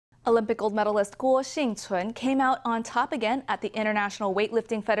Olympic gold medalist Kuo Hsin-chun came out on top again at the International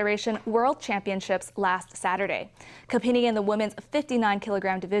Weightlifting Federation World Championships last Saturday. Competing in the women's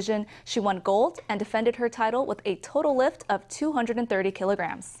 59-kilogram division, she won gold and defended her title with a total lift of 230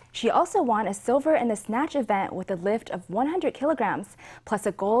 kilograms. She also won a silver in the snatch event with a lift of 100 kilograms, plus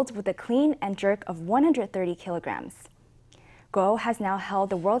a gold with a clean and jerk of 130 kilograms. Kuo has now held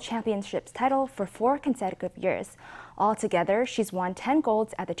the World Championships title for 4 consecutive years. Altogether, she's won 10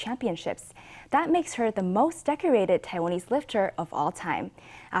 golds at the championships. That makes her the most decorated Taiwanese lifter of all time.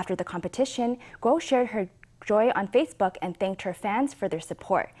 After the competition, Kuo shared her joy on Facebook and thanked her fans for their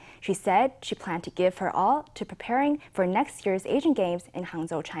support. She said she planned to give her all to preparing for next year's Asian Games in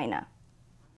Hangzhou, China.